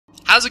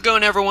How's it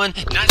going, everyone?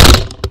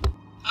 Nyzam.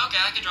 Okay,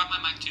 I can drop my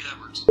mic too, that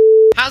works.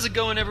 How's it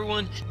going,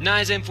 everyone?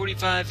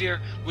 Nyzam45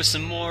 here with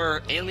some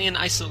more Alien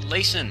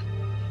Isolation.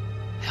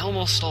 I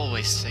almost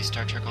always say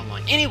Star Trek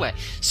Online. Anyway,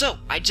 so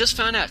I just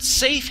found out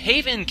Safe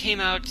Haven came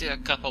out a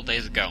couple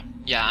days ago.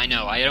 Yeah, I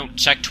know, I don't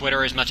check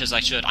Twitter as much as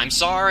I should. I'm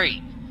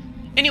sorry.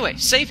 Anyway,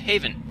 Safe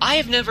Haven. I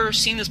have never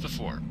seen this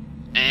before.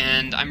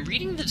 And I'm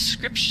reading the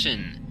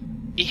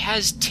description. It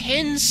has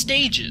 10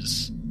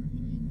 stages.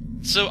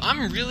 So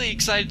I'm really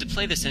excited to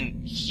play this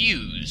in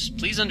Hughes.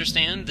 Please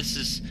understand, this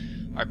is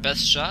our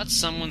best shot.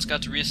 Someone's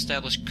got to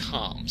reestablish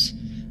comms.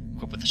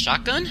 Equipped with a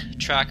shotgun,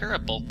 tracker, a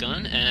bolt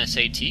gun, an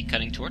SAT,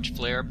 cutting torch,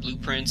 flare,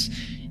 blueprints,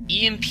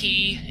 EMP,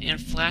 and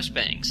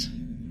flashbangs.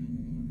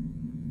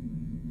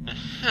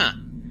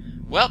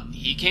 Well,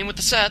 he came with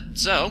the set,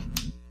 so...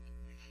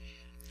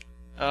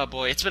 Oh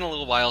boy, it's been a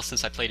little while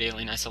since I played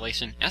Alien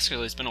Isolation.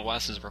 Actually, it's been a while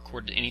since I've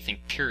recorded anything,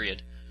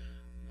 period.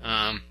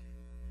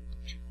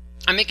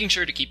 I'm making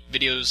sure to keep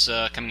videos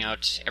coming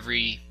out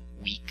every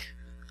week.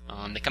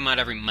 They come out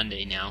every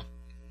Monday now,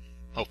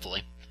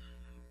 hopefully.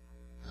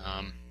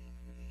 I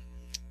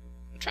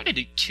try to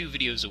do 2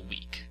 videos a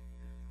week,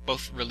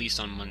 both released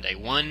on Monday.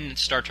 One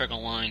Star Trek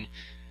Online,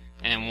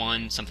 and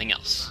one something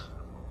else.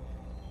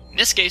 In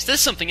this case,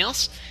 this something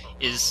else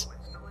is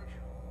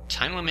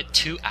time limit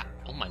 2 hours.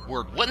 Oh my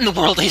word, what in the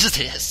world is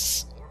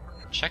this?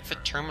 Check the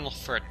terminal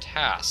for a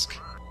task.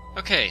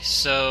 Okay,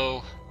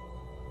 so...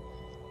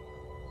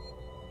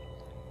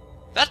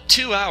 that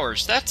 2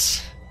 hours,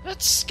 that's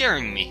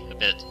scaring me a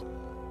bit.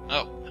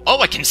 Oh,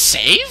 I can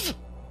save?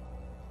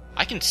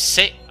 I can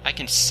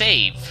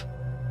save.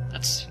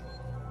 That's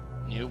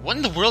new. What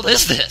in the world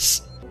is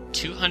this?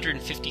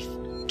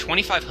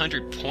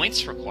 2,500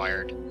 points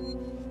required.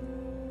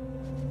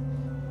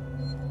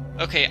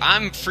 Okay,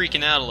 I'm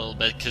freaking out a little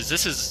bit, because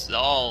this is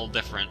all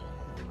different.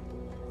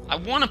 I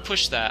want to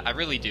push that, I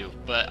really do,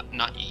 but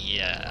not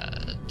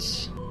yet.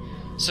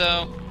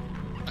 So...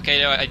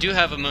 okay, I do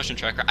have a motion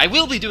tracker. I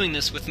will be doing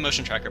this with the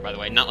motion tracker, by the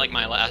way, not like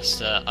my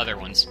last other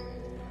ones.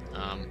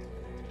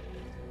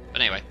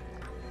 But anyway.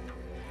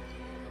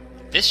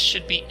 This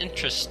should be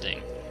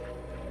interesting.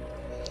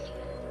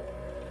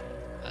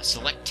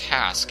 Select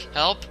task.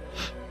 Help.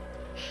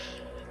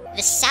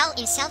 In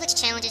salvage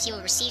challenges, you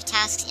will receive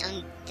tasks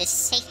on this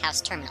safe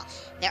house terminal.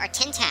 There are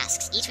 10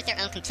 tasks, each with their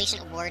own completion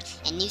award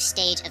and new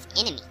stage of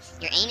enemy.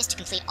 Your aim is to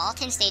complete all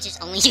 10 stages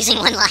only using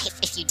 1 life.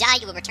 If you die,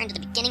 you will return to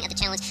the beginning of the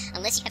challenge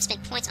unless you have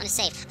spent points on a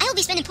save. I will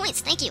be spending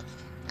points, thank you!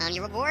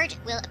 Your reward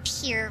will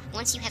appear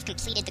once you have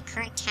completed the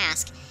current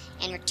task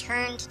and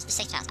returned to the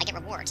safe house. I get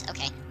rewards,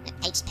 okay.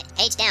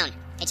 Page down.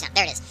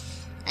 There it is.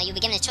 You'll be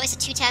given a choice of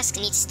 2 tasks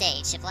in each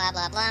stage. Blah,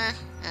 blah, blah.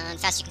 The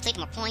faster you complete, the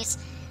more points.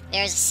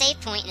 There's a save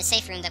point in the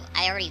safe room that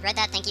I already read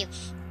that, thank you.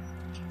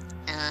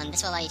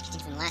 This will allow you to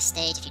continue from the last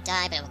stage if you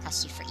die, but it will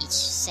cost you for each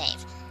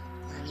save.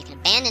 You can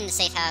abandon the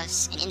safe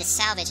house and end the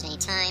salvage at any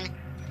time.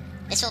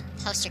 This will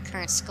post your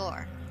current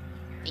score.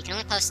 But you can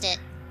only post it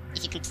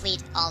if you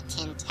complete all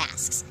 10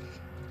 tasks.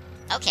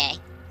 Okay.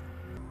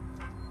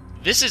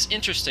 This is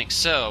interesting.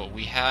 So,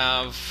 we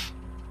have...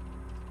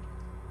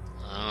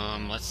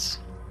 let's...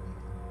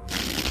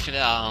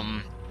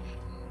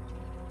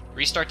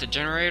 restart the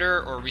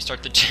generator or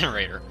restart the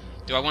generator?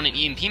 Do I want an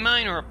EMP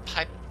mine or a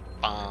pipe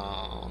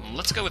bomb?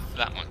 Let's go with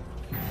that one.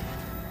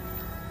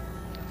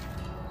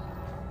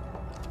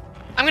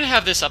 I'm gonna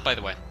have this up, by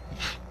the way.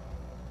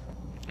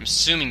 I'm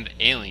assuming the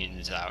alien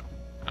is out.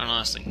 I don't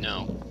honestly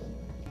know.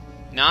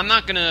 Now, I'm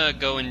not gonna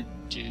go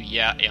into...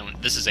 yeah, alien.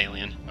 This is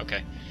alien.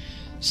 Okay.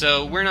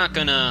 So, we're not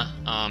gonna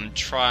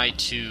try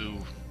to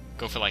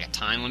go for like a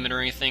time limit or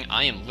anything.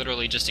 I am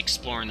literally just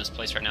exploring this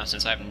place right now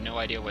since I have no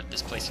idea what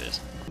this place is.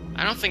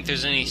 I don't think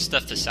there's any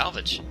stuff to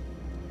salvage.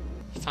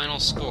 Final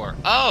score.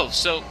 Oh,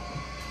 so...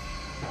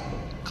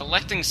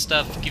 collecting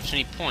stuff gives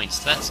me points.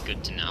 That's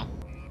good to know.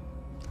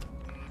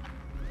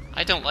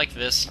 I don't like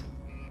this.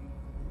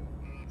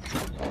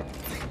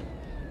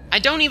 I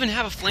don't even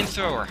have a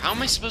flamethrower. How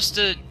am I supposed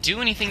to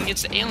do anything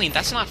against the alien?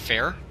 That's not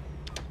fair.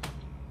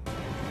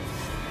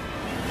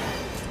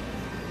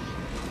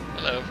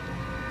 Hello.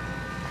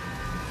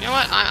 You know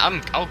what?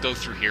 I'll go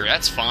through here.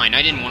 That's fine.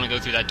 I didn't want to go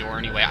through that door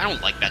anyway. I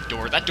don't like that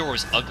door. That door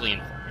was ugly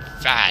and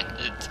fat.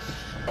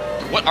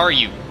 What are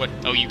you? What?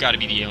 Oh, you gotta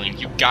be the alien.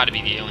 You gotta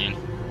be the alien.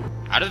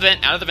 Out of the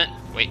vent. Out of the vent.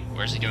 Wait,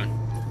 where's he doing?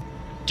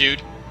 Dude,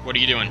 what are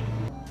you doing?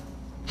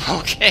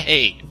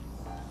 Okay.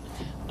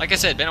 Like I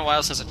said, been a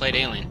while since I played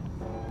Alien.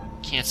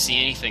 Can't see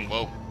anything.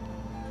 Whoa.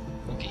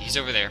 Okay, he's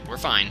over there. We're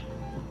fine.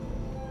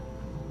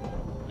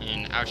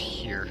 And out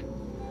here.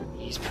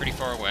 He's pretty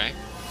far away.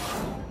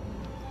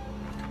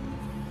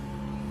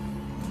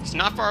 He's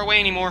not far away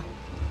anymore.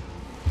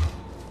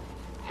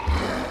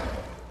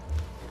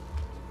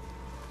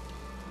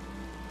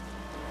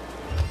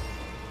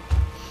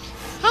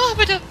 Oh,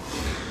 but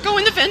go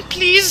in the vent,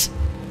 please.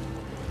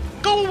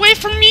 Go away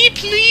from me,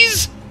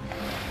 please.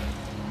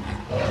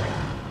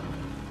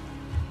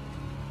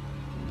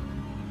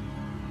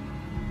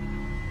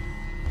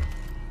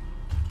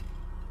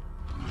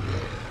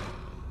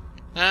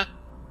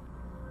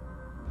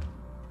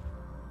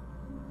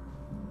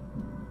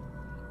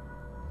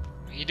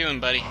 you doing,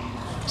 buddy?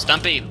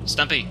 Stumpy,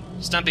 Stumpy,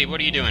 Stumpy,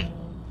 what are you doing?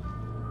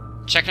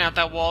 Checking out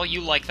that wall? You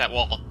like that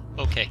wall.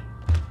 Okay.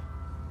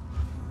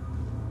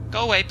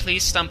 Go away,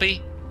 please,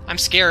 Stumpy. I'm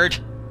scared.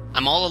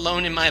 I'm all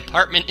alone in my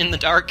apartment in the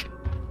dark.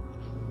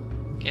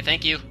 Okay,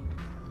 thank you.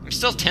 I'm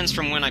still tense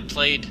from when I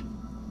played...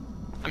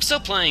 I'm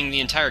still playing the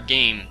entire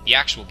game, the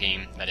actual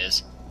game, that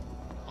is,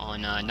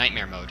 on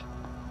Nightmare mode,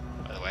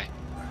 by the way.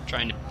 I'm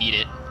trying to beat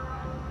it.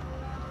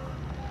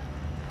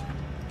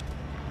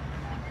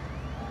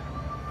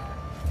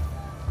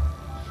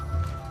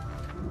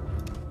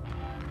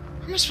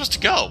 Where am I supposed to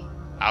go?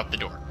 Out the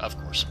door, of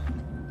course.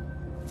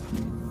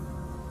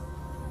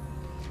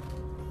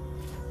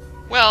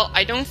 Well,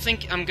 I don't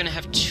think I'm gonna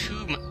have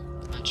too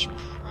much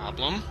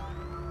problem.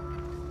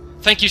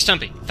 Thank you,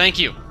 Stumpy. Thank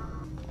you.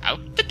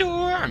 Out the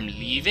door. I'm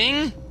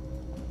leaving.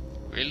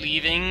 We're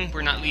leaving.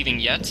 We're not leaving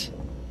yet,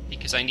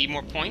 because I need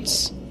more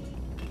points.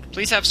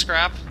 Please have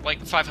scrap,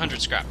 like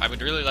 500 scrap. I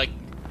would really like...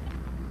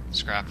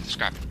 Scrap,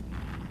 scrap.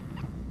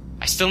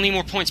 I still need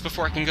more points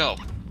before I can go.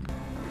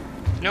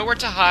 Nowhere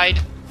to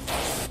hide.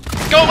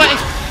 Go away!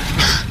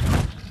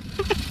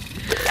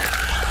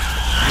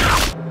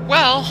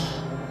 Well,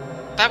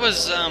 that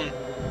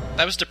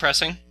was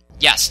depressing.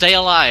 Yeah, stay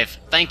alive.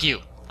 Thank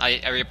you. I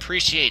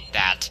appreciate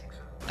that.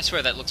 I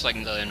swear that looks like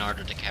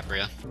Leonardo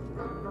DiCaprio.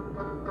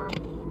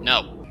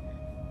 No.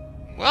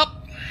 Well,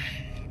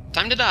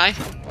 time to die.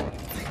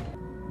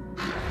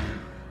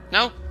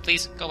 No,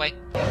 please, go away.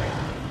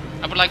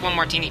 I would like one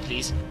martini,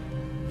 please.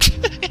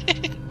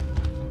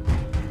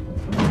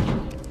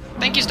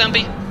 Thank you,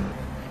 Stumpy.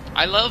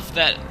 I love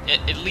that,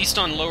 at least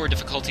on lower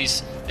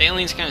difficulties, the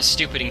alien's kind of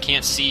stupid and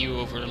can't see you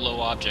over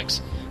low objects.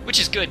 Which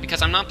is good,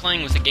 because I'm not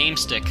playing with a game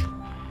stick.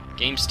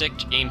 Game stick,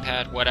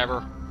 gamepad,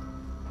 whatever.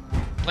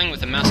 I'm playing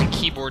with a mouse and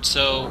keyboard,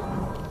 so...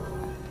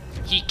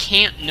 he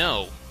can't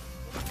know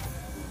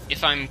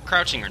if I'm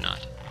crouching or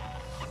not.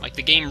 Like,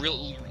 the game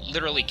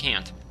literally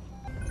can't.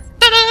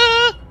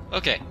 Ta-da!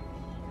 Okay.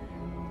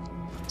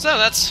 So,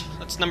 that's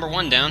number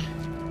one down.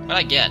 What'd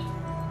I get?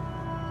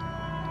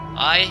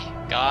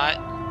 I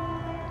got...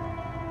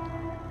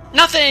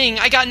 nothing!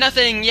 I got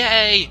nothing!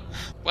 Yay!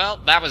 Well,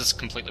 that was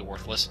completely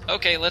worthless.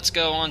 Okay, let's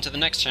go on to the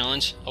next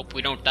challenge. Hope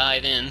we don't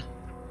die then.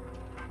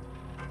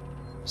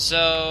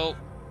 So...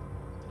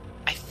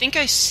 I think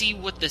I see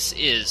what this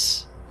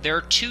is. There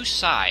are two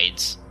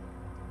sides.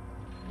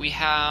 We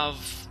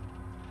have...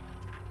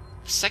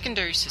 the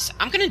secondary system.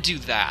 I'm gonna do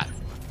that.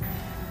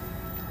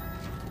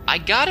 I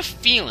got a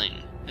feeling...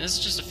 and this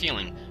is just a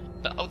feeling...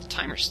 but, oh, the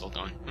timer's still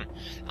going.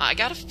 I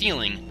got a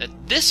feeling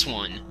that this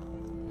one...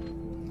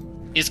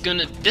 is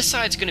gonna... this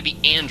side's gonna be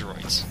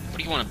androids. What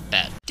do you want to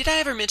bet? Did I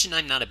ever mention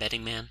I'm not a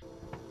betting man?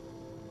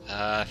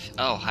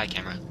 Oh, hi,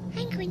 camera.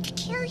 I'm going to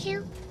kill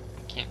you.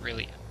 Can't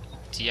really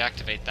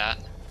deactivate that.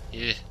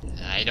 Ugh,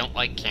 I don't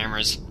like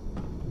cameras.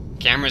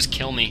 Cameras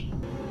kill me.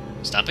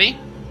 Stumpy?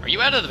 Are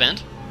you out of the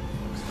vent?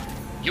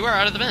 You are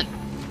out of the vent.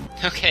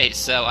 Okay,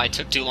 so I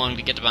took too long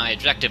to get to my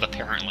objective,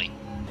 apparently.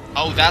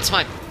 Oh, that's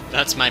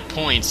my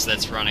points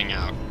that's running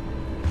out.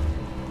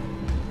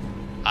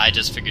 I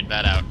just figured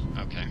that out.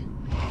 Okay.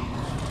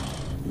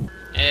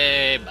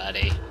 Hey,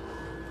 buddy.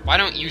 Why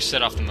don't you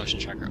set off the motion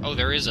tracker? Oh,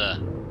 there is a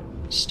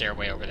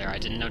stairway over there. I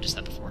didn't notice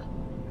that before.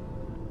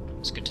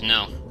 It's good to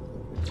know.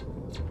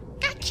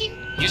 Got you.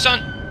 You saw...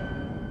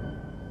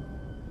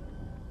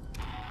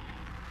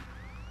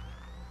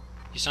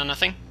 you saw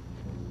nothing?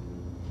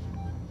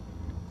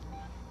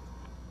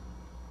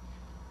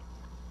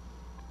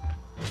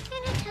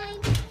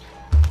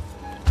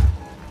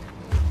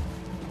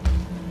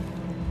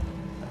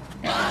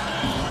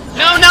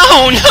 No,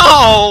 no,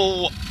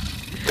 no!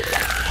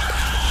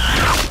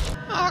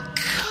 Oh,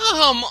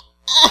 come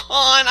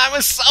on! I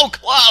was so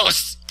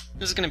close!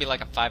 This is gonna be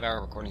like a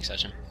 5-hour recording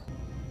session.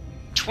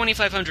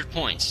 2,500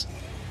 points.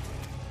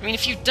 I mean,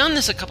 if you've done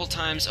this a couple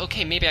times,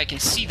 okay, maybe I can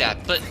see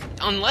that, but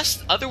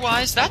unless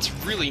otherwise, that's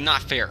really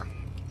not fair.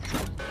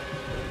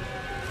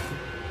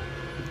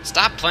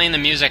 Stop playing the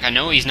music, I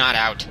know he's not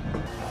out.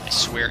 I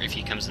swear if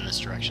he comes in this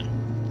direction.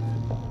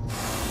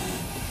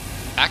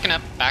 Backing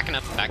up, backing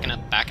up, backing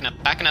up, backing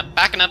up, backing up,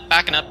 backing up,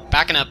 backing up,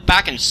 backing up,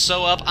 backing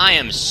so up. I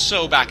am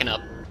so backing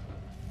up.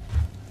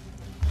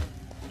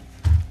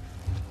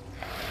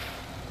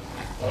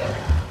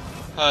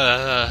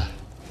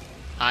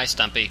 Hi,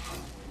 Stumpy.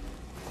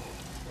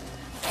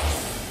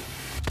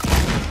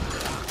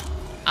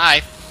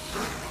 Hi.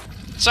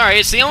 Sorry,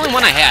 it's the only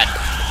one I had.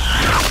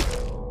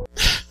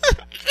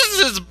 This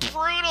is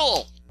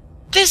brutal!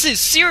 This is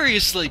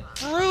seriously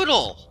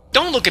brutal!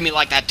 Don't look at me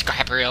like that,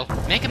 DiCaprio.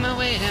 Making my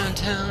way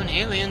downtown,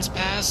 aliens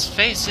pass,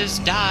 faces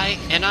die,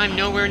 and I'm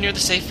nowhere near the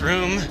safe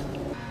room.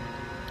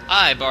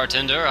 Hi,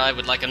 bartender, I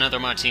would like another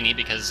martini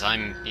because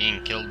I'm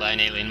being killed by an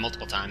alien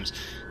multiple times.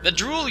 The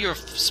drool you're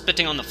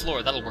spitting on the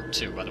floor, that'll work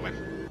too, by the way.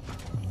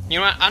 You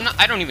know what,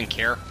 I don't even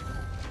care.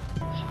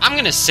 I'm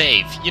gonna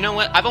save. You know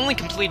what, I've only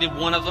completed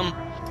one of them,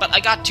 but I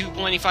got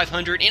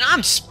 2,500 and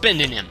I'm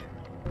spending him.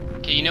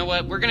 Okay, you know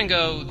what, we're gonna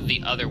go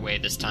the other way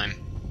this time.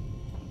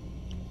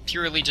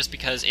 Purely just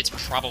because it's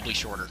probably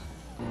shorter.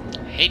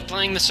 hate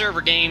playing the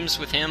server games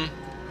with him.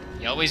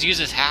 He always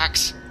uses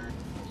hacks.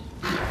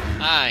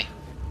 Hi.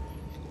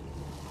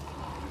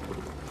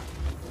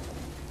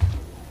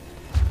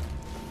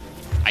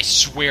 I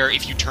swear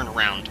if you turn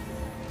around.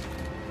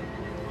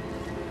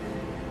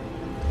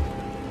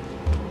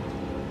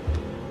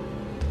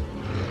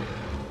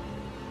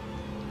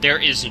 There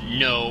is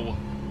no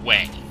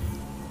way.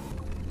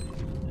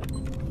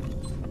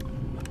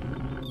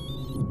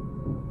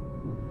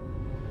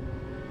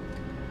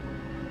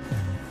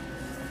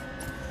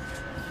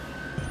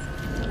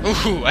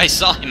 Ooh, I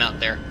saw him out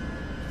there.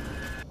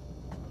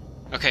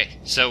 Okay,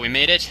 so we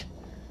made it.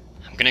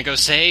 I'm gonna go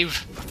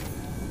save.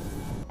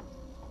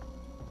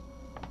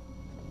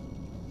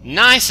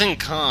 Nice and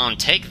calm.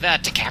 Take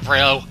that,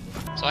 DiCaprio.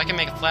 So I can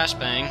make a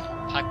flashbang.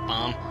 Pipe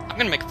bomb. I'm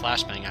gonna make a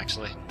flashbang,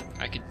 actually.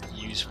 I could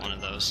use one of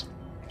those.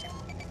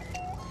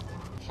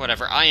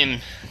 Whatever, I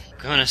am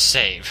gonna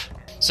save.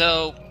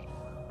 So,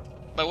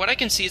 but what I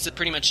can see is that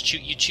pretty much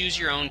you choose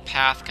your own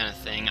path kind of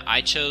thing.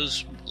 I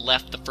chose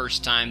left the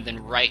first time,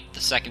 then right the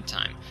second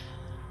time.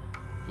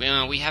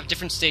 We have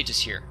different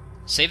stages here.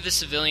 Save the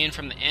civilian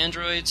from the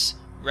androids,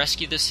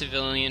 rescue the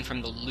civilian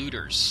from the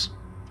looters.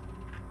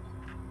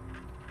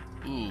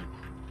 Ooh.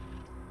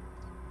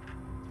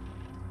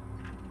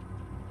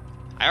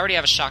 I already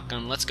have a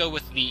shotgun, let's go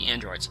with the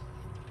androids.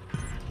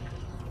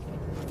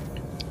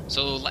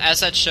 So, as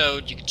that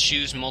showed, you could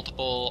choose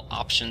multiple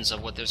options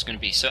of what there's going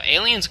to be. So,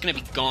 aliens are going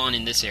to be gone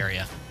in this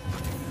area.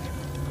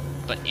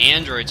 But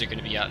androids are going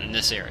to be out in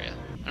this area.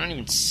 I don't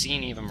even see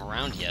any of them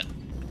around yet.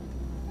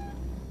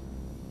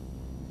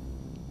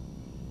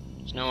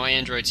 There's no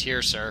androids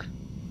here, sir.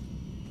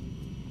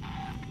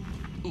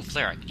 Ooh,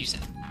 flare, I could use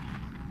that.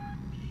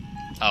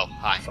 Oh,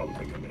 hi.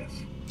 Something amiss.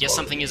 Yes,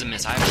 something is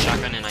amiss. I have a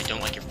shotgun and I don't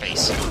like your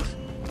face.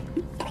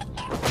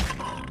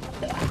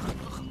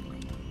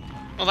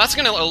 Well, that's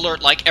gonna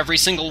alert, like, every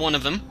single one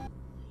of them.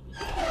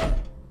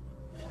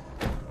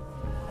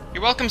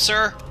 You're welcome,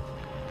 sir.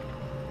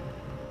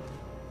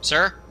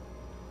 Sir?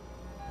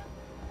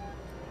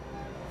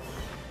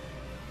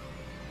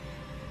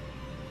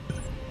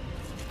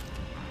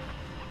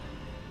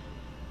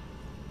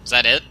 Is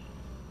that it?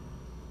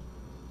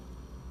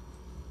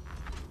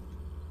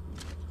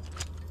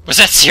 Was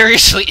that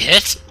seriously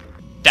it?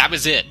 That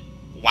was it.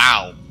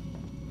 Wow.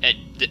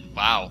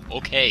 Wow.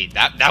 Okay.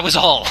 That was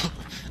all.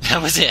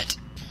 That was it.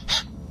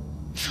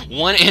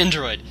 One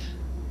android.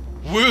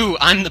 Woo!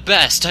 I'm the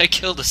best. I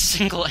killed a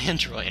single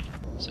android.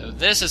 So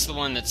this is the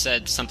one that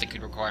said something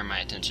could require my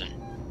attention.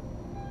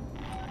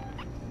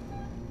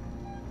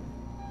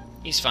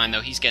 He's fine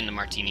though. He's getting a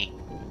martini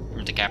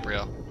from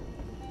DiCaprio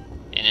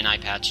and an eye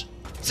patch.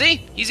 See?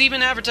 He's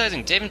even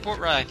advertising. Davenport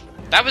Rye.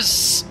 That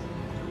was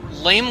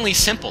lamely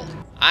simple.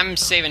 I'm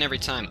saving every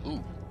time.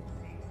 Ooh.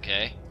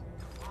 Okay.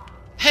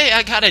 Hey,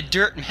 I got a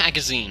dirt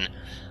magazine.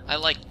 I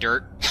like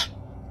dirt.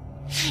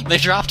 They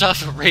dropped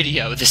off a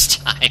radio this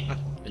time.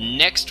 The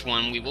next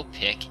one we will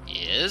pick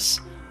is...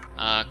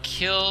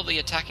 kill the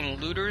attacking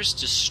looters,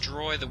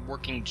 destroy the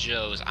working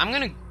Joes. I'm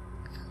gonna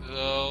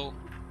go...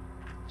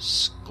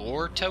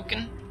 score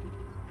token?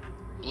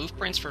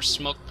 Blueprints for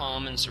smoke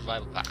bomb and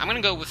survival pack. I'm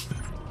gonna go with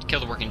kill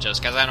the working Joes,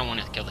 because I don't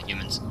want to kill the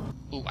humans.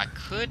 Ooh, I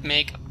could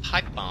make a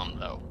pipe bomb,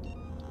 though.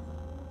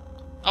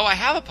 Oh, I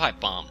have a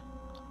pipe bomb!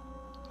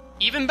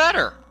 Even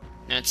better!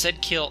 And it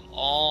said kill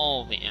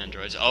all the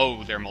androids.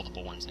 Oh, there are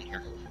multiple ones in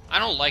here. I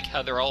don't like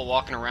how they're all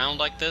walking around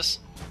like this.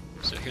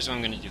 So here's what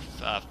I'm gonna do.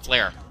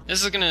 Flare.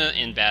 This is gonna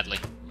end badly.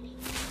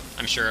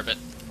 I'm sure of it.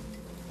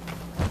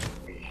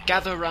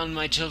 Gather round,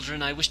 my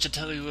children. I wish to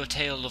tell you a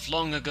tale of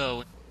long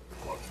ago.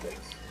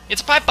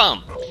 It's a pipe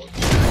bomb!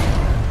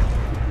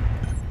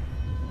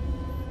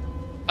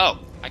 Oh,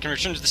 I can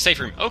return to the safe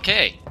room.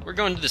 Okay, we're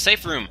going to the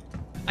safe room.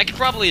 I could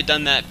probably have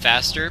done that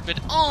faster, but...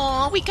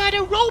 Aw, we got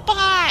a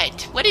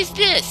robot! What is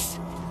this?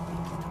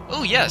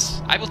 Oh,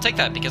 yes, I will take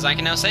that, because I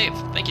can now save.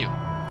 Thank you.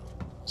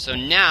 So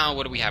now,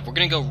 what do we have? We're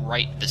gonna go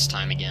right this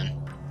time again.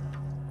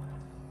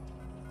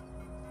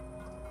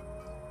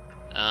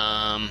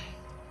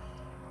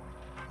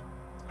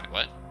 Wait,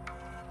 what?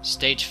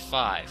 Stage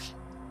 5.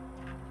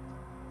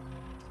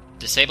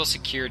 Disable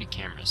security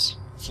cameras.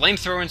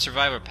 Flamethrower and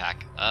survivor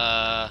pack.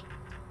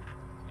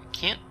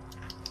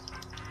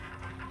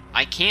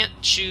 I can't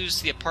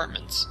choose the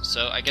apartments,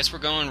 so I guess we're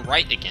going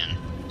right again,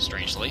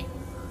 strangely.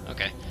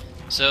 Okay.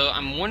 So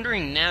I'm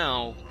wondering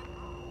now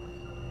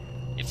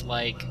if,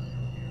 like,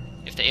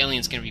 if the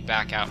alien's gonna be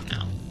back out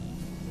now.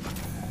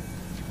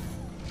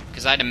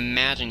 Because I'd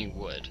imagine you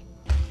would.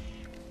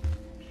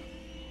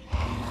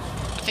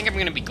 I think I'm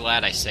gonna be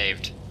glad I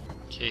saved.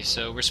 Okay,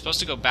 so we're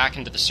supposed to go back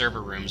into the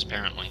server rooms,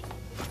 apparently.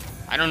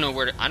 I don't know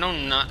where to...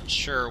 I'm not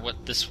sure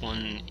what this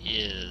one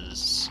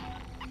is.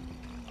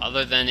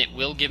 Other than it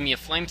will give me a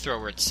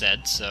flamethrower, it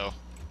said, so...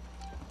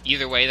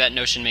 Either way, that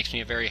notion makes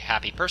me a very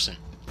happy person.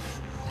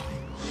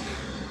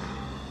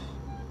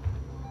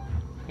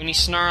 When he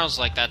snarls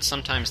like that,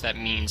 sometimes that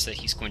means that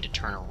he's going to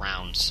turn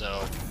around,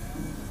 so...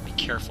 Be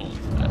careful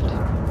of that.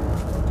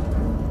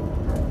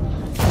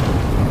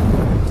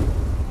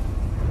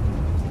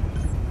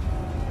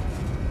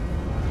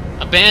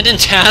 A Abandon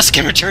task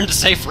and return to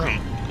safe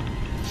room.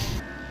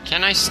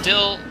 Can I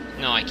still...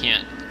 No, I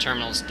can't. The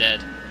terminal's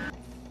dead.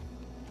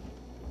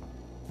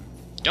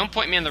 Don't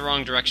point me in the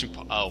wrong direction.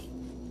 Oh.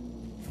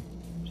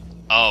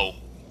 Oh.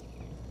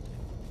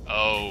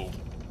 Oh.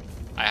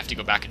 I have to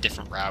go back a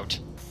different route.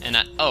 And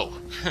oh.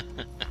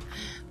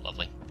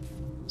 Lovely.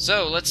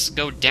 So, let's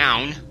go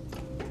down,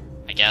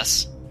 I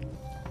guess.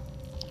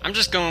 I'm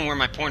just going where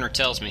my pointer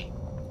tells me.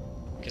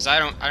 Because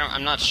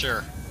I'm not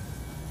sure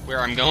where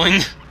I'm going.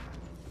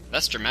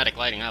 That's dramatic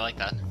lighting, I like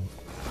that.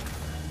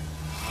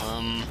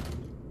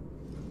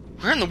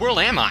 Where in the world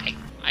am I?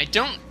 I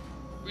don't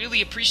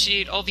really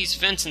appreciate all these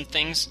vents and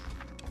things.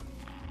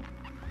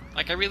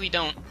 Like, I really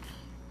don't.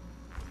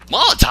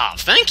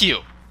 Molotov, thank you!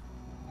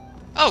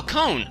 Oh,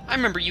 Cone! I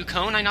remember you,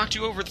 Cone. I knocked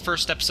you over the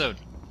first episode.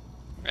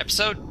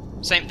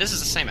 Episode? Same. This is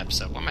the same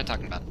episode. What am I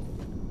talking about?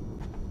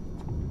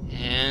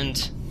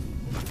 And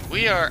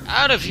we are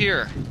out of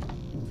here.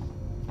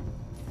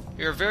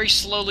 We are very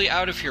slowly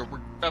out of here.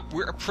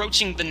 We're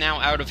approaching the now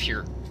out of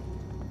here.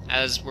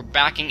 As we're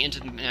backing into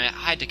the...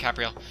 hi,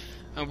 DiCaprio.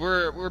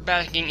 We're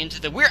backing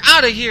into the... We're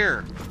out of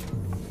here!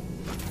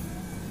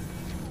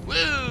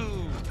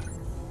 Woo!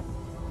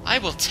 I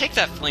will take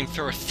that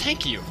flamethrower,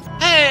 thank you!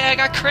 Hey, I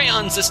got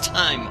crayons this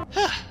time!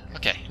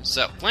 Okay,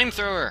 so,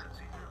 flamethrower.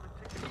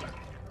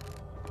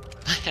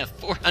 I have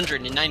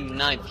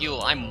 499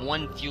 fuel. I'm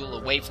 1 fuel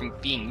away from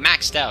being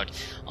maxed out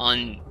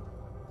on...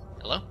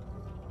 Hello?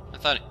 I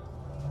thought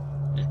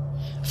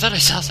I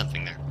saw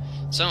something there.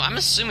 So, I'm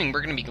assuming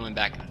we're gonna be going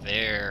back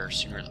there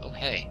sooner... Oh,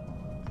 hey.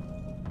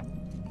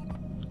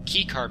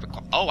 Keycard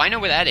required... Oh, I know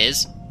where that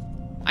is!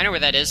 I know where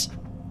that is.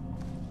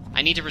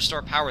 I need to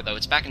restore power, though.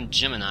 It's back in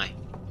Gemini.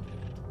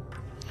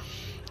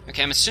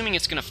 Okay, I'm assuming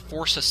it's gonna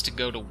force us to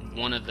go to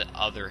one of the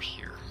other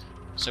here.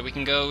 So we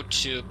can go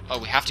to... Oh,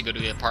 we have to go to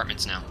the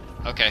apartments now.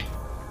 Okay.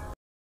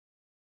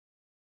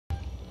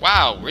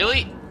 Wow,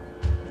 really?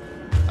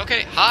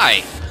 Okay,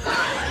 hi.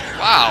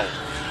 Wow.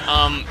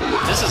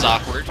 This is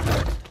awkward.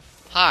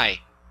 Hi.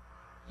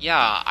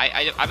 Yeah,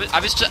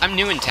 I'm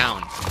new in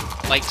town.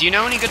 Like, do you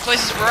know any good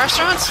places for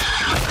restaurants?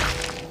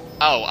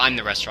 Oh, I'm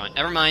the restaurant.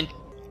 Never mind.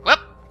 Well,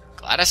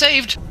 glad I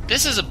saved.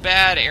 This is a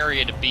bad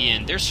area to be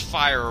in. There's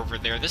fire over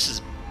there. This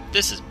is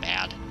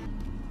bad.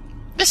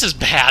 This is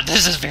bad.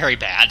 This is very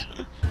bad.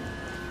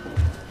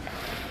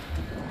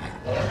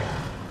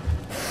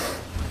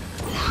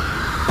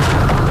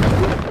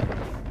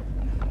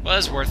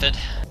 Was worth it.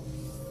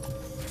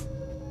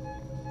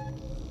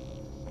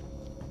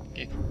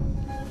 Okay.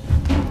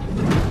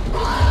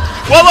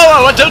 Whoa,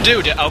 whoa, whoa! Don't do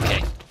it!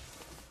 Okay.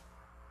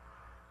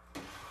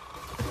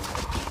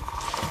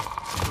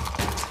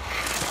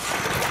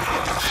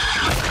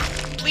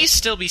 Please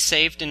still be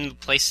saved in the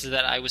places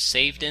that I was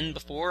saved in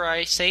before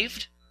I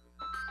saved.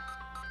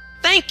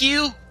 Thank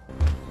you!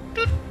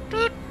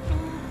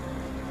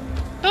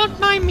 Don't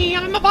mind me,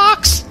 I'm a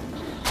box!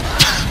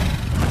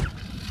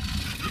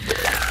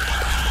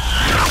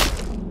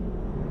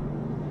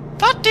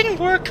 That didn't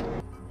work!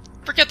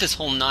 Forget this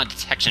whole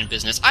non-detection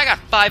business. I got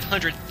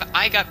 500...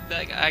 I got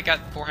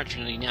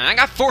 499. I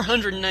got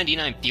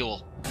 499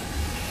 fuel.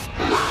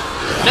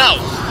 No!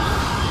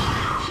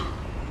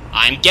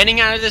 I'm getting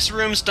out of this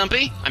room,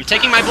 Stumpy. I'm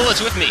taking my bullets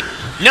with me.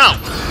 No!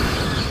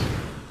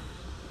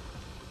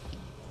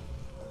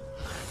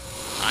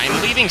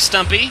 I'm leaving,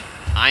 Stumpy.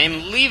 I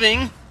am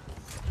leaving.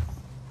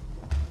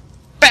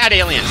 Bad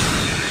alien!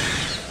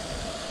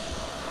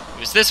 It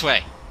was this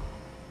way.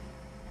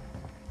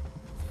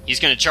 He's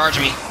gonna charge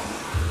me.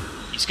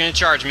 He's gonna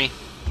charge me.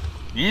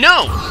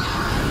 No!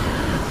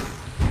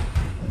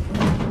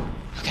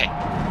 Okay.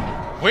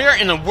 Where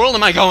in the world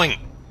am I going?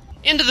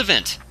 Into the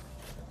vent.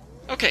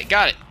 Okay,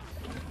 got it.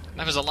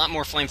 That was a lot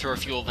more flamethrower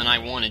fuel than I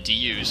wanted to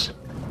use.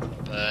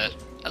 But,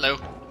 hello.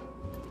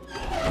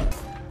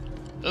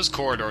 Those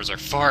corridors are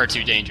far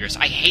too dangerous.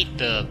 I hate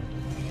the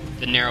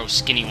narrow,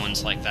 skinny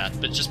ones like that,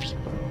 but just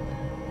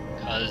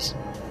because...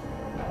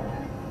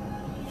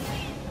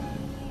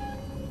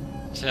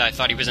 So I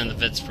thought he was in the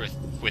vents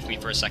with me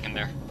for a second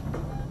there.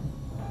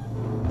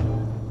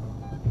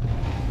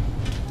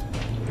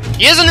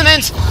 He is in the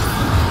vents!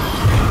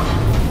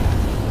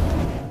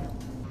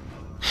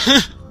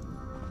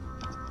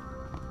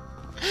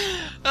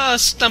 Oh,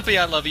 Stumpy,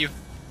 I love you.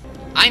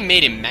 I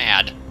made him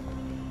mad.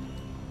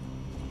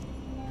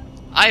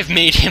 I've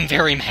made him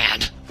very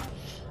mad.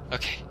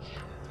 Okay.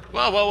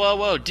 Whoa, whoa, whoa,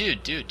 whoa.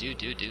 Dude.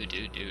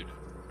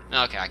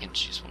 Okay, I can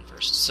choose one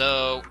first.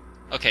 So...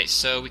 Okay,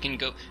 so we can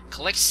go...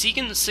 Collect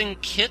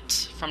sequencing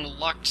kit from the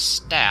locked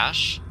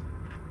stash.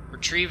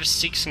 Retrieve a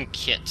sequencing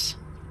kit.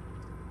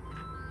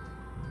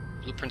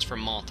 Blueprints for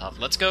Molotov.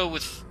 Let's go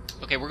with...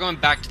 Okay, we're going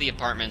back to the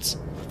apartments.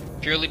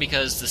 Purely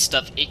because the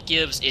stuff it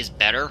gives is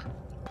better.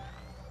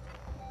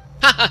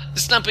 Haha!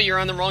 Stumpy, you're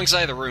on the wrong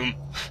side of the room.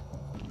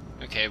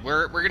 Okay,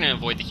 we're gonna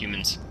avoid the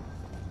humans.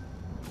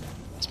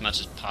 As much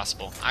as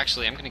possible.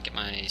 Actually, I'm gonna get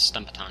my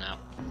Stumpaton out.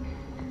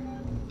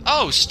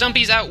 Oh!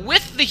 Stumpy's out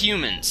with the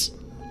humans!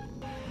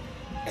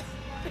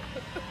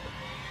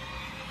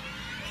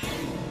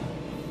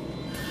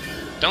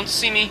 Don't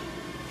see me.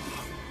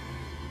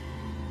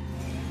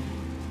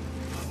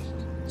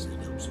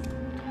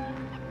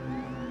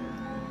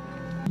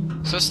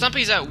 So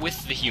Stumpy's out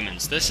with the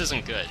humans. This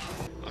isn't good.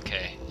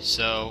 Okay,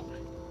 so...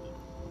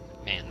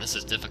 Man, this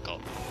is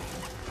difficult.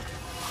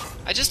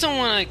 I just don't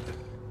want to...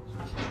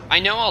 I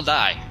know I'll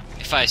die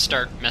if I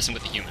start messing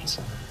with the humans.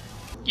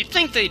 You'd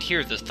think they'd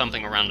hear the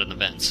thumping around in the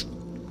vents.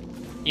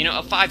 You know,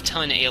 a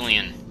 5-ton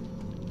alien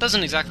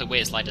doesn't exactly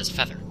weigh as light as a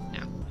feather.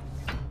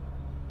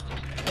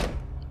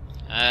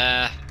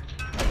 Now.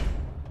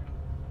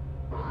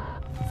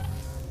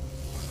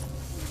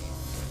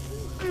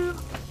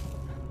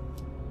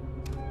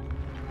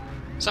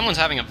 Someone's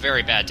having a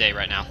very bad day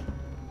right now.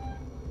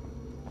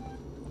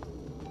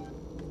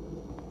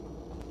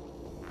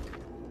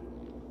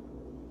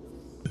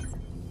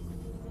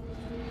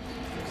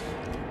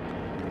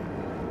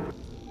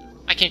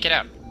 I can't get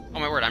out. Oh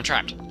my word, I'm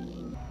trapped.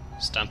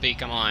 Stumpy,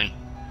 come on.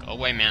 Go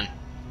away, man.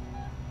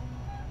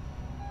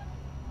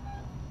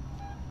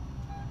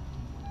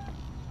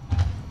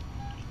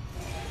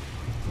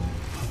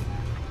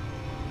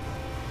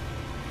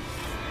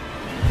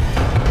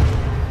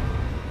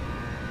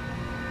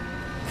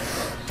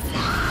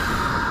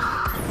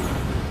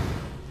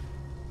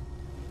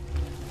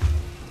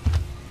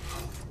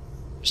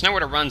 There's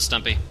nowhere to run,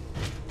 Stumpy.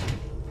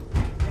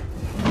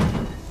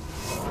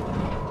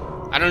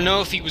 I don't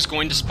know if he was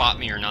going to spot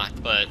me or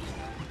not, but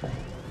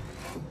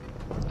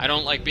I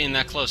don't like being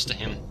that close to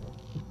him.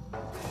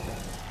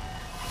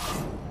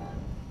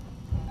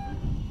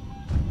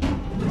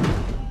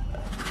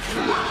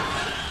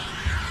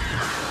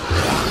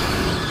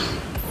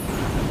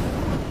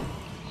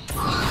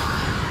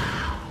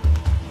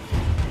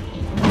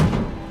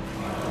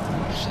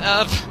 Shut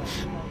up.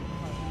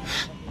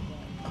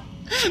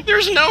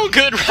 There's no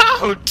good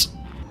route!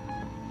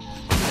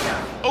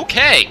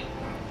 Okay.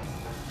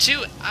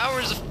 2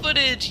 hours of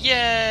footage,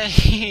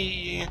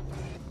 yay!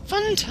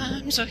 Fun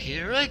times are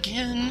here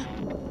again.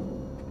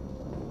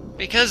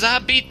 Because I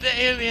beat the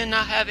alien,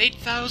 I have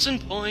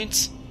 8,000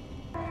 points.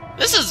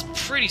 This is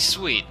pretty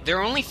sweet. There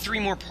are only 3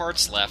 more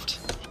parts left.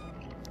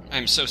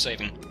 I'm so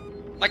saving.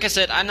 Like I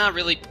said, I don't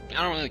really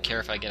care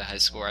if I get a high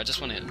score. I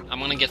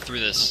want to get through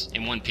this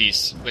in one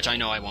piece, which I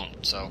know I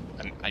won't, so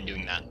I'm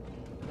doing that.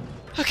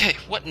 Okay,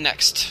 what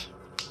next?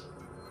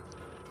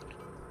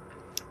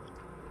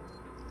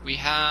 We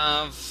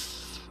have...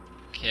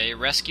 Okay,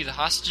 rescue the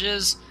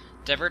hostages,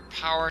 divert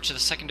power to the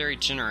secondary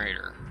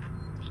generator.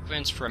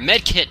 Sequence for a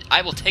med kit,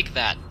 I will take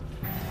that.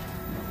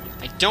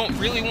 I don't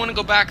really want to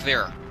go back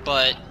there,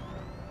 but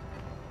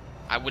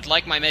I would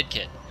like my med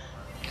kit,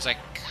 because I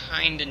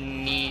kinda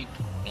need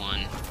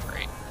one.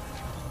 Great.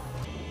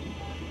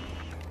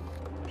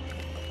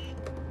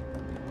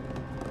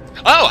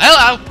 Oh,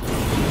 hello!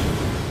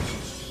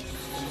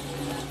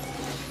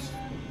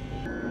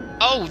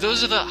 Oh,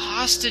 those are the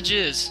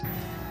hostages!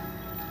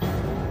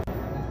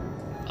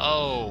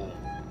 Oh,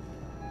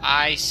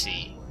 I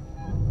see.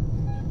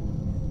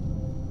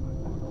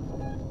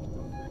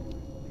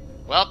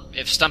 Well,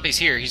 if Stumpy's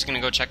here, he's gonna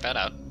go check that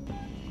out.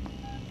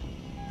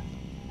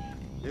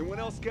 Anyone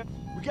else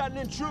we got an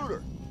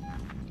intruder!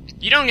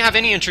 You don't have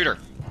any intruder.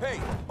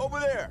 Hey, over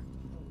there!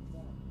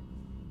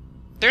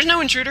 There's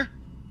no intruder.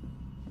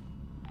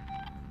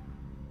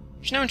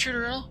 There's no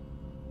intruder at all.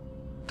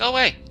 Go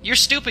away. You're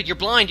stupid, you're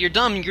blind, you're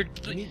dumb, you're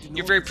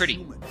very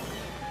pretty.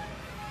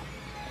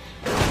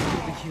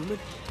 Human?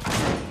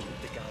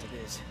 The god it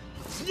is.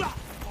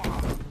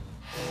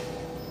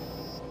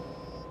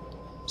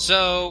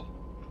 So,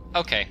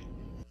 okay.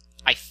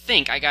 I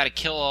think I gotta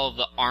kill all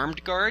the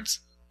armed guards,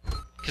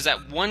 because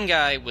that one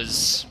guy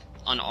was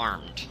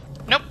unarmed.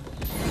 Nope.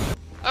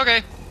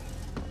 Okay.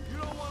 You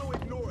don't want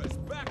to ignore us.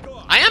 Back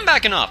off. I am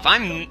backing off.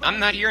 I'm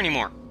not here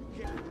anymore.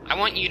 I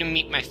want you to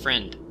meet my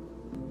friend.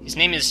 His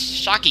name is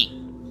Shocky.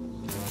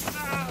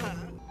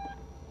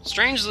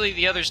 Strangely,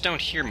 the others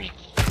don't hear me.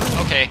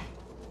 Okay.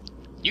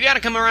 You gotta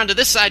come around to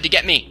this side to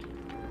get me.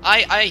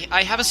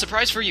 I have a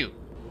surprise for you.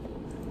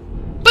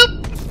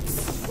 Boop!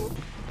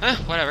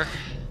 Whatever.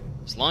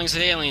 As long as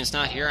the alien's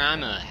not here,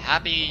 I'm a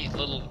happy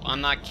little... I'm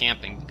not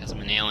camping because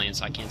I'm an alien,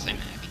 so I can't say I'm a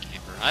happy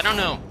camper. I don't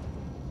know.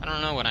 I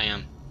don't know what I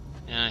am.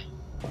 And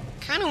I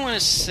kinda want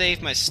to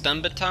save my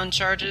stun baton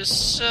charges,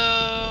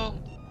 so...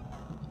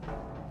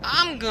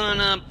 I'm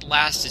gonna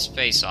blast his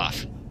face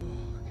off.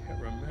 I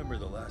can't remember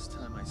the last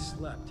time I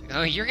slept.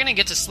 Oh, you're gonna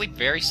get to sleep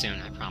very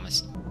soon, I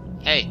promise.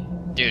 Hey,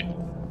 dude.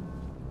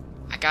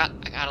 I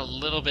got a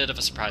little bit of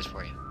a surprise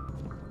for you.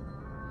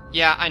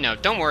 Yeah, I know.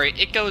 Don't worry.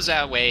 It goes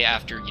away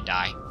after you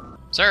die.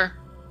 Sir?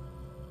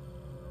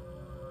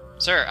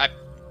 Sir,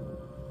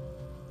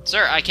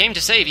 I came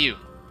to save you.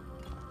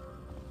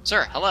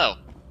 Sir, hello.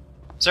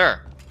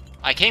 Sir,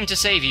 I came to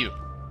save you.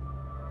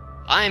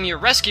 I am your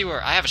rescuer.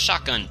 I have a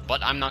shotgun,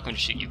 but I'm not going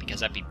to shoot you because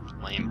that'd be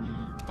lame.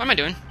 What am I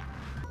doing?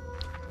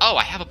 Oh,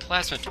 I have a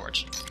plasma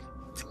torch.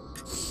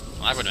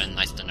 Well, that would have been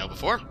nice to know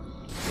before.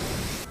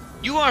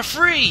 You are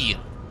free!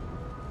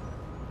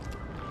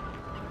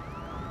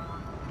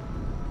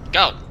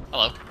 Go.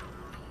 Hello.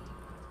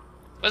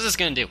 What's this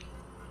gonna do?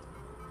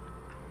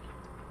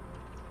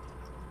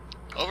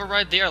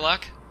 Override the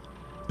airlock.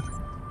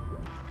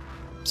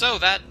 So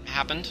that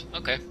happened.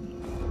 Okay.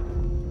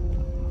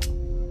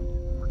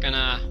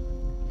 gonna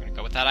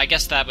go with that. I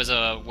guess that was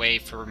a way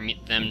for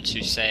them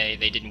to say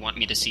they didn't want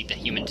me to see the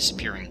human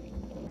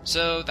disappearing.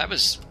 So that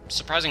was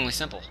surprisingly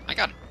simple. I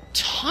got a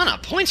ton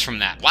of points from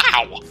that.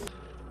 Wow!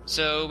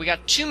 So we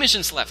got 2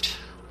 missions left.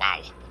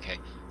 Wow. Okay.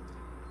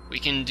 We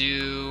can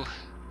do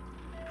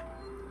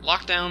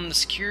lock down the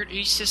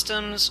security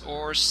systems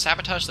or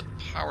sabotage the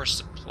power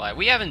supply.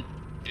 We haven't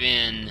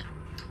been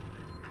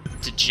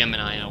to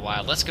Gemini in a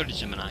while. Let's go to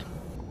Gemini.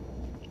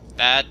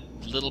 That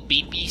little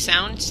beep-beep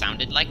sound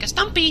sounded like a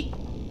Stumpy.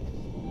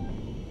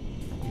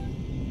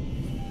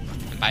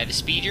 And by the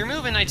speed you're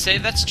moving, I'd say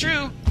that's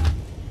true.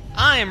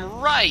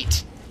 I'm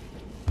right!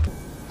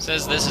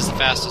 Says this is the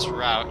fastest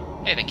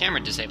route. Hey, the camera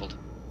disabled.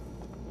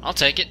 I'll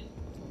take it.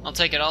 I'll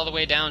take it all the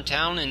way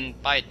downtown and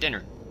buy it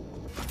dinner.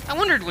 I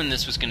wondered when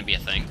this was going to be a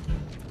thing.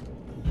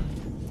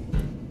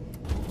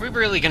 We're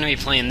really going to be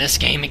playing this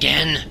game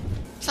again?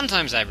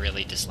 Sometimes I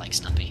really dislike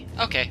Stumpy.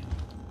 Okay.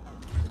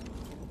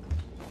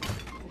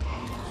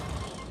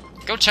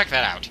 Go check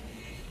that out.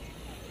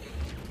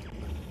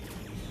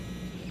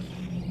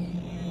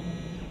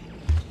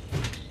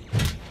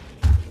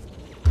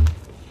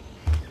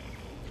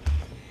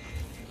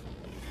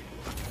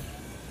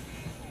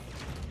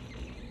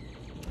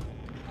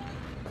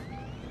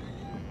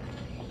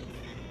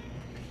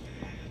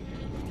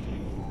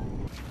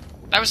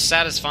 That was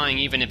satisfying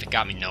even if it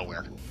got me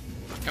nowhere.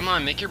 Come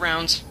on, make your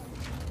rounds.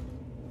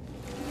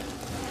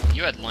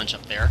 You had lunch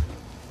up there.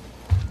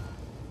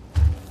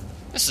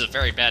 This is a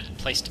very bad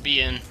place to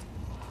be in.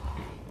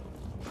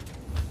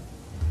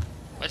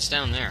 What's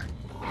down there?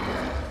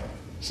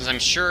 Since I'm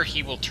sure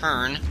he will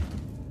turn.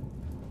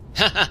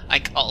 Haha, I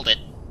called it.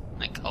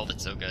 I called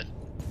it so good.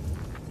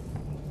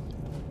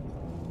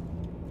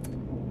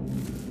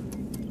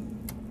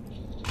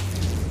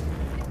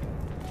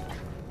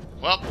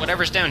 Well,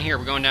 whatever's down here,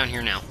 we're going down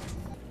here now.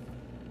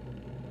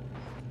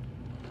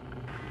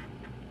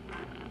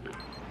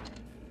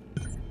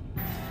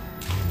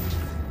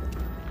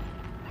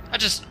 I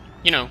just,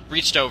 you know,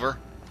 reached over.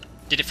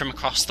 Did it from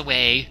across the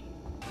way.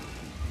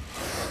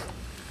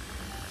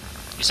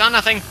 You saw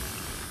nothing.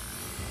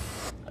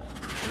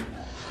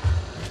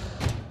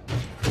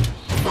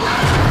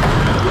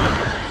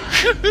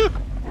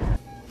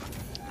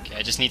 Okay,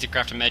 I just need to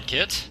craft a med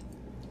kit.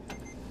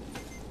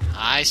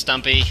 Hi,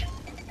 Stumpy.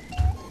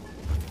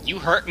 You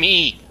hurt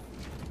me!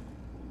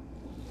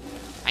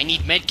 I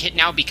need medkit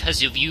now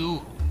because of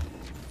you.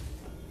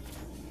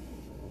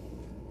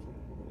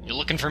 You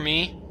looking for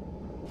me?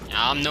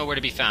 I'm nowhere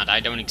to be found.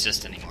 I don't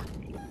exist anymore.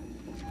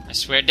 I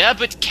swear.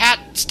 But cat,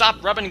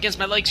 stop rubbing against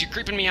my legs. You're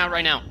creeping me out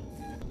right now.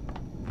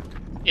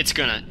 It's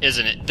gonna,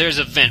 isn't it? There's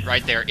a vent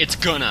right there. It's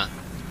gonna.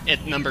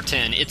 At number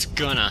 10. It's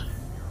gonna.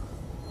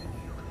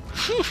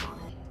 Whew.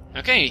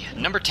 Okay,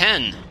 number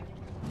 10.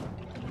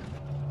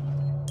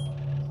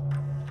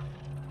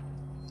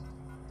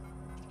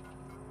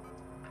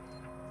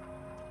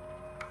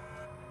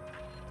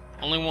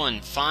 Only one.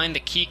 Find the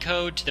key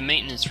code to the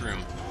maintenance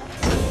room.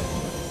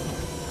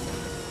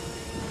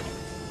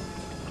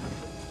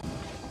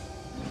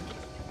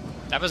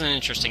 That was an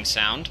interesting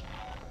sound.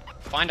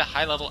 Find a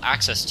high-level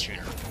access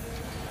tuner.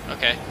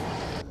 Okay.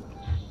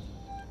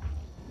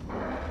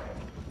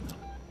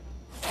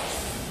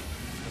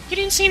 You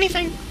didn't see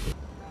anything?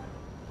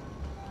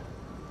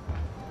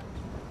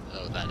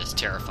 Oh, that is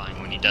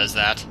terrifying when he does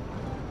that.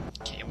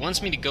 Okay, it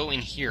wants me to go in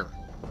here.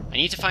 I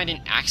need to find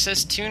an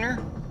access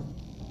tuner?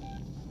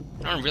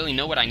 I don't really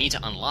know what I need to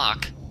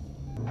unlock.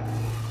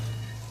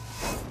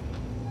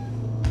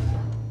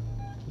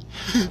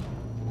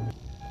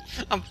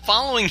 I'm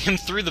following him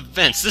through the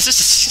vents. This is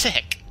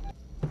sick.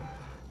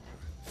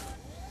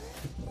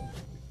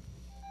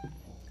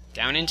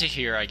 Down into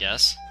here, I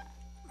guess.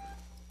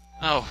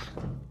 Oh.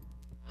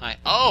 Hi.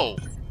 Oh!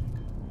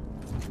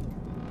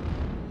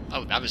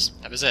 Oh, that was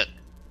it.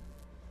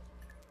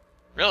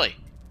 Really?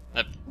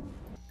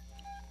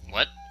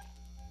 What?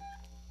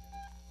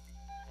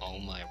 Oh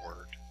my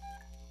word.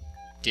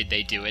 Did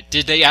they do it?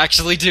 Did they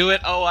actually do it?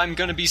 Oh, I'm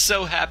gonna be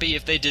so happy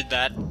if they did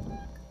that.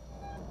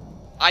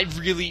 I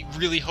really,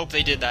 really hope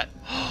they did that.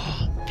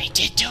 They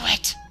did do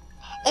it!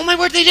 Oh my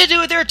word, they did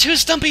do it! There are 2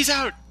 Stumpies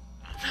out!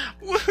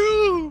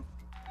 Woohoo!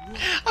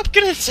 I'm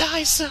gonna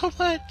die so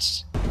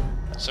much!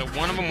 So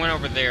one of them went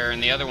over there,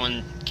 and the other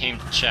one came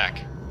to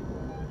check.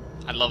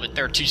 I love it.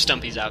 There are 2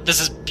 Stumpies out.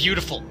 This is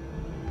beautiful!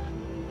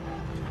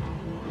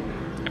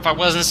 If I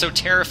wasn't so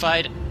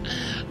terrified,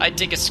 I'd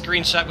take a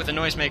screenshot with a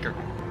noisemaker.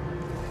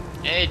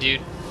 Hey,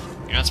 dude.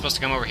 You're not supposed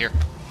to come over here.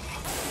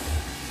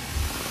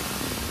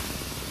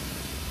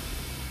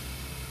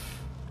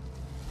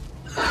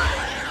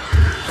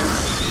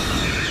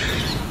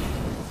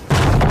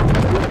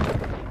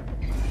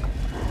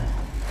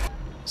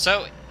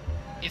 So,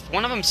 if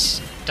one of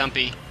them's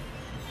Stumpy,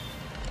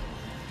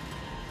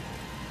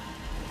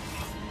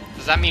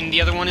 does that mean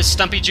the other one is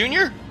Stumpy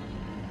Jr.?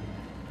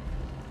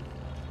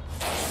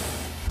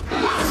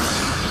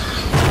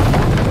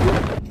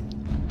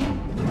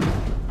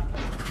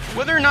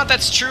 Whether or not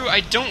that's true,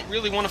 I don't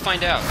really want to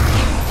find out.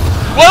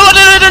 Whoa!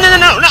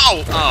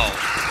 No!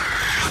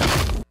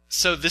 Oh.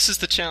 So this is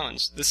the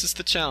challenge. This is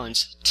the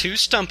challenge. Two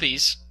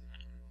Stumpies.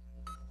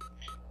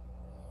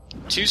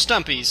 Two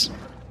Stumpies.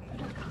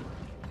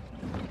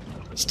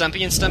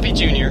 Stumpy and Stumpy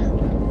Jr.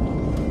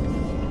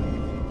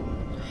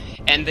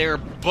 And they're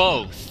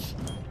both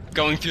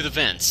going through the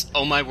vents.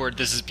 Oh my word,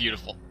 this is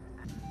beautiful.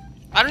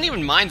 I don't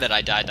even mind that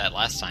I died that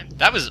last time.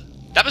 That was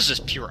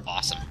just pure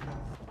awesome.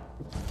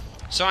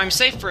 So I'm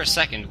safe for a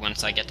second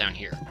once I get down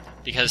here,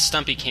 because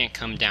Stumpy can't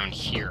come down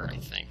here, I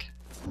think.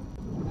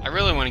 I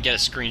really want to get a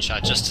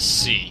screenshot just to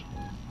see.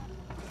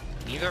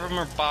 Neither of them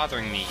are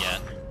bothering me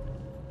yet.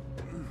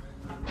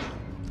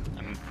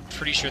 I'm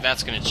pretty sure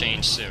that's going to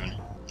change soon.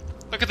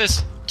 Look at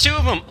this! 2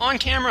 of them on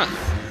camera!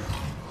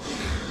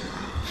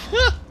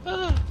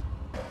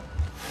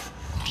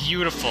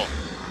 Beautiful.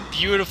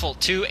 Beautiful.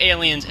 2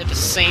 aliens at the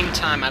same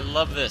time. I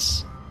love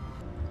this.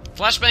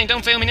 Flashbang,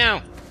 don't fail me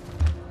now!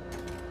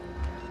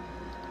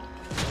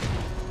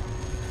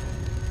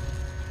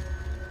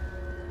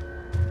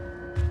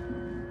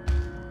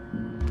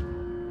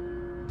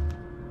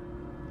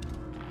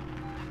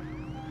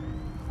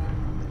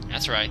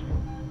 That's right.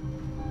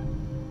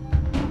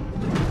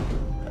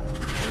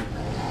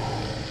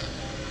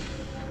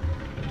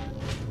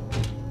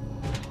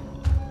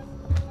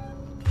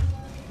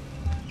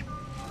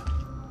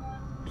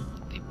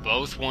 They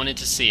both wanted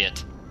to see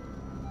it.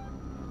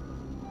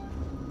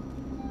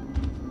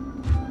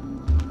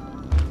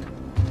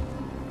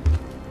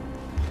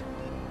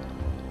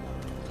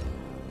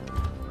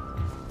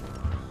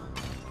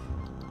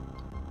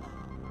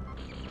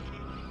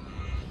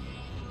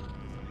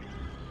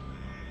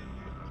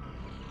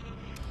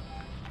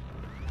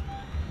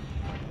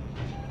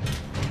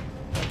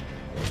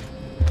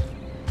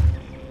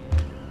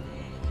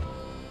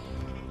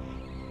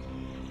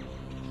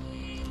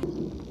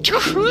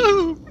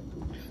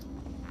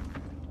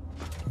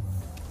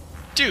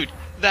 Dude,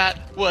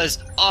 that was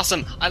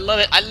awesome. I love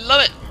it. I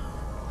love it.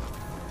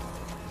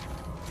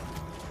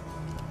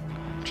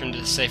 Return to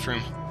the safe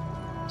room.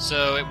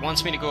 So it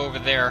wants me to go over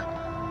there.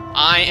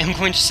 I am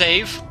going to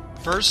save.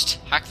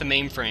 First, hack the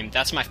mainframe.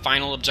 That's my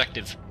final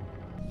objective.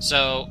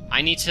 So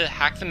I need to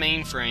hack the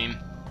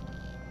mainframe,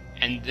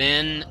 and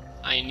then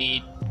I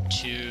need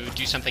to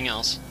do something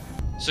else.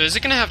 So is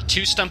it going to have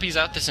 2 Stumpies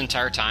out this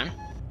entire time?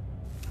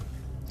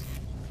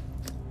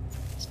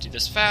 Let's do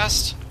this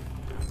fast.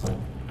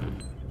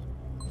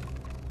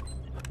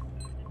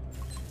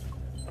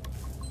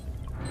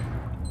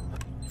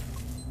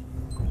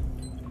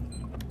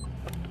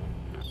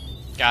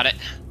 Got it.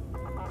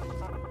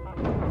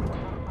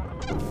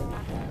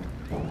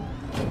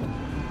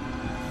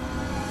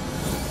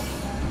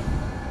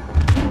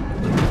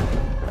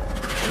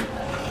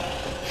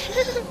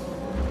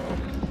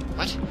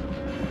 What?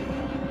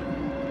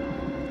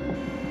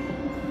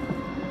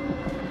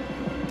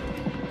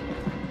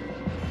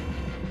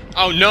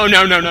 Oh, no,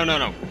 no, no, no, no,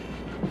 no.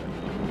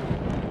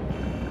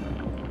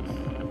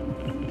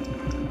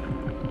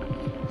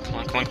 Come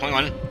on, come on, come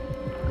on.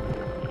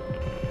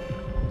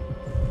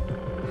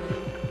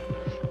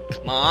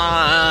 Come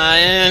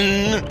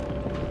on!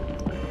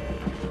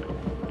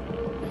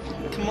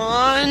 Come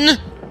on!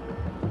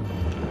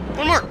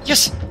 One more!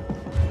 Yes!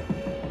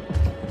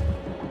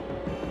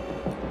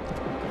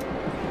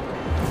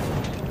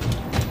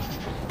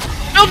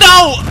 Oh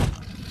no!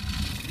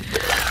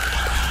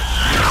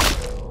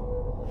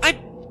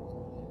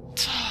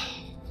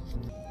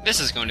 This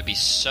is going to be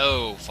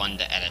so fun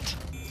to edit.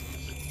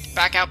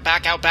 Back out,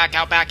 back out, back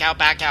out, back out,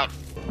 back out!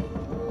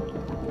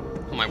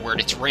 Oh my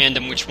word, it's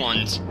random which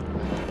ones.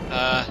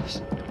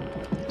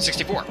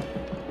 64. Come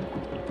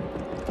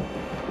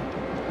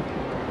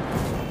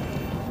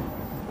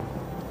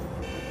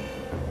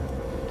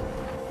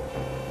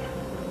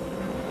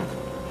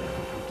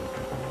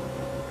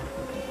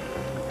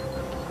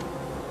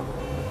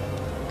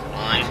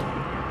on.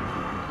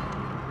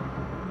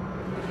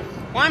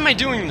 Why am I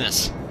doing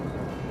this?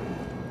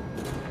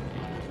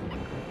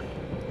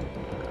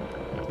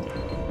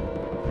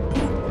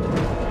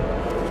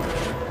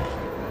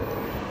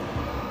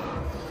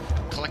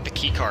 Collect the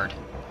key card.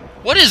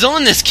 What is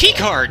on this key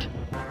card?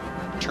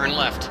 Turn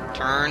left.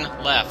 Turn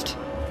left.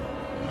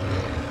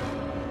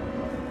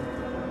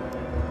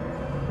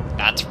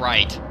 That's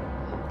right.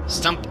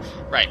 Stump.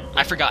 Right.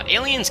 I forgot.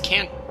 Aliens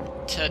can't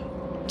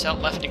tell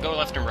left to go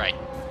left and right.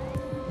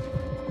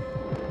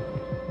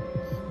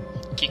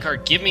 Key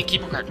card. Give me a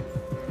keyboard card.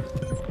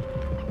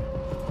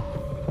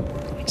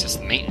 Access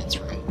the maintenance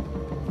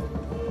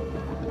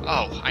room.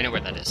 Oh, I know where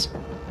that is.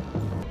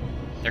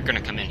 They're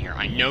gonna come in here.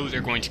 I know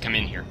they're going to come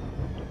in here.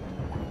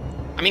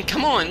 I mean,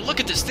 come on, look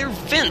at this. There are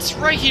vents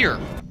right here.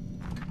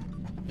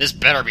 This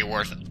better be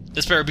worth it.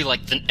 This better be like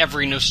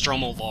every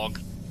Nostromo log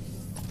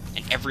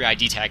and every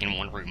ID tag in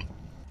one room.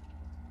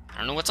 I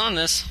don't know what's on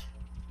this.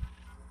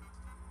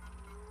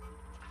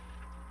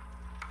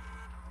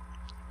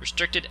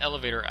 Restricted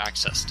elevator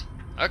accessed.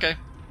 Okay.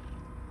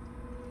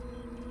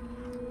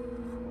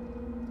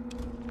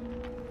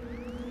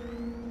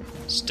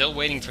 Still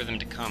waiting for them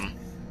to come.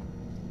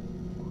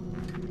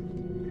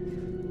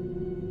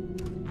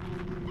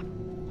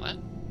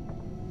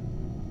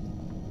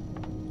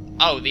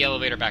 Oh, the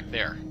elevator back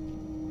there.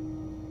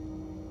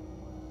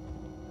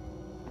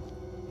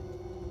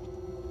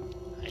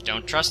 I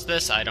don't trust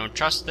this, I don't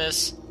trust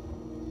this.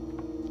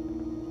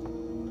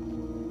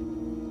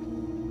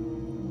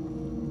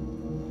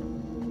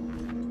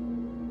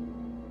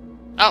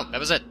 Oh, that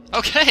was it.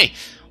 Okay!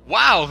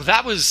 Wow,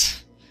 that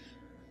was...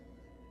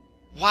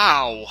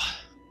 Wow.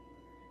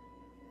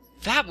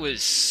 That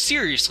was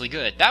seriously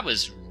good. That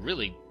was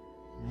really,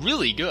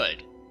 really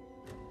good.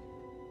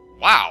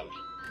 Wow.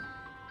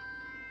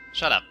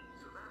 Shut up.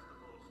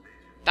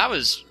 That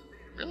was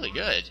really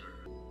good.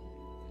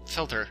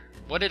 Filter.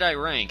 What did I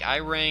rank? I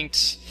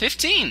ranked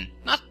 15!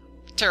 Not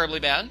terribly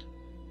bad.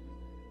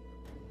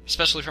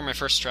 Especially for my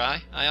first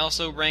try. I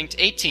also ranked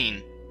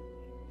 18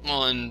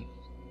 on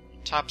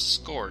top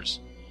scores.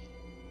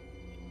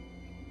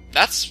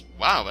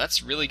 Wow,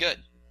 that's really good.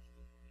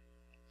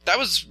 That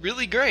was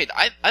really great.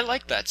 I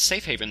like that.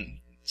 Safe Haven.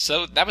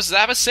 So that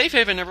was Safe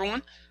Haven,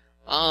 everyone.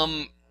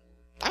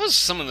 That was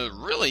some of the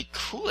really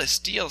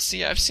coolest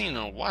DLC I've seen in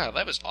a while.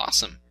 That was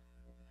awesome.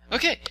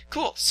 Okay,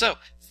 cool. So,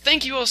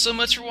 thank you all so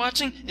much for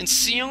watching, and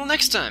see you all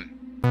next time.